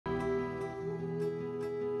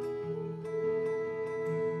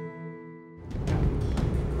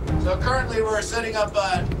So currently we're setting up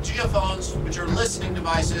geophones, which are listening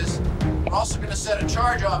devices. We're also going to set a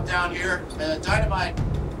charge off down here, a dynamite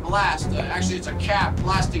blast. Actually, it's a cap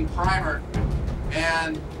blasting primer,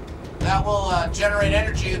 and that will generate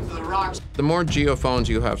energy into the rocks. The more geophones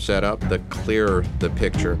you have set up, the clearer the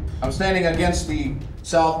picture. I'm standing against the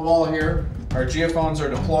south wall here. Our geophones are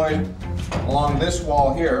deployed along this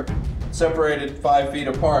wall here, separated 5 feet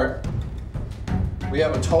apart. We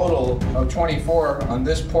have a total of 24 on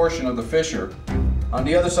this portion of the fissure. On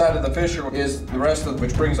the other side of the fissure is the rest of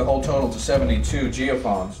which brings the whole total to 72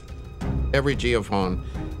 geophones. Every geophone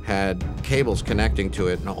had cables connecting to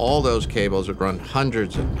it, and all those cables would run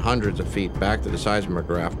hundreds and hundreds of feet back to the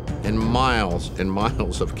seismograph, and miles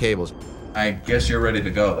of cables. I guess you're ready to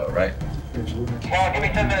go though, right? Well, give me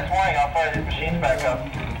 10 minutes warning, I'll fire these machines back up.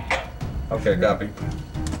 Okay, copy.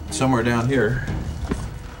 Somewhere down here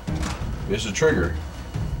is a trigger.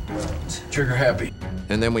 Trigger happy.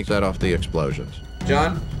 And then we set off the explosions.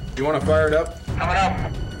 John, do you want to fire it up? Coming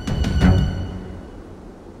up.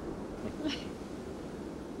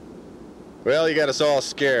 Well, you got us all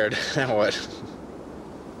scared. Now what?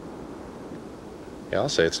 Yeah, I'll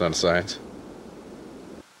say it's not a science.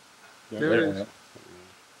 There it is.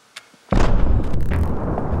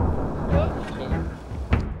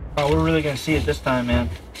 Oh, we're really gonna see it this time, man.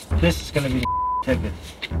 This is gonna be the ticket.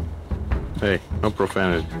 Hey, no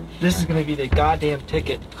profanity. This is gonna be the goddamn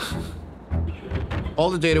ticket. All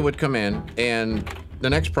the data would come in, and the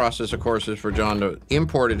next process, of course, is for John to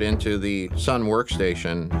import it into the Sun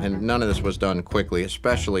workstation, and none of this was done quickly,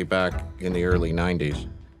 especially back in the early 90s.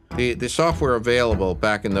 The software available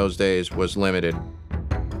back in those days was limited.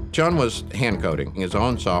 John was hand coding his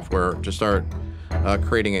own software to start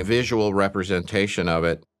creating a visual representation of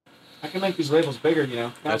it. I can make these labels bigger, you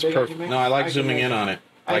know. That's perfect. No, I like zooming in on it.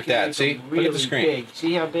 Like that, see? Look at the screen. Big.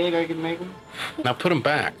 See how big I can make them? Now put them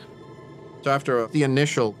back. So after the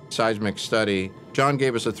initial seismic study, John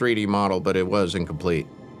gave us a 3D model, but it was incomplete.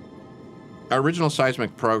 Our original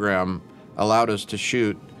seismic program allowed us to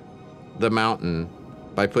shoot the mountain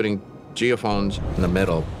by putting geophones in the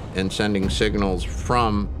middle and sending signals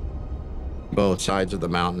from both sides of the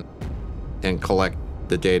mountain and collect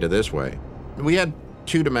the data this way. We had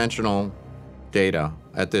two-dimensional data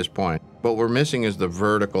at this point. What we're missing is the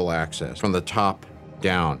vertical access from the top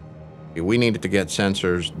down. We needed to get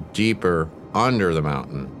sensors deeper under the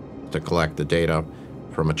mountain to collect the data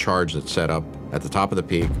from a charge that's set up at the top of the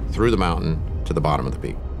peak, through the mountain, to the bottom of the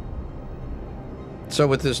peak. So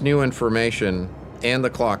with this new information and the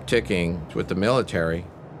clock ticking with the military,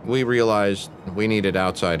 we realized we needed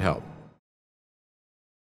outside help.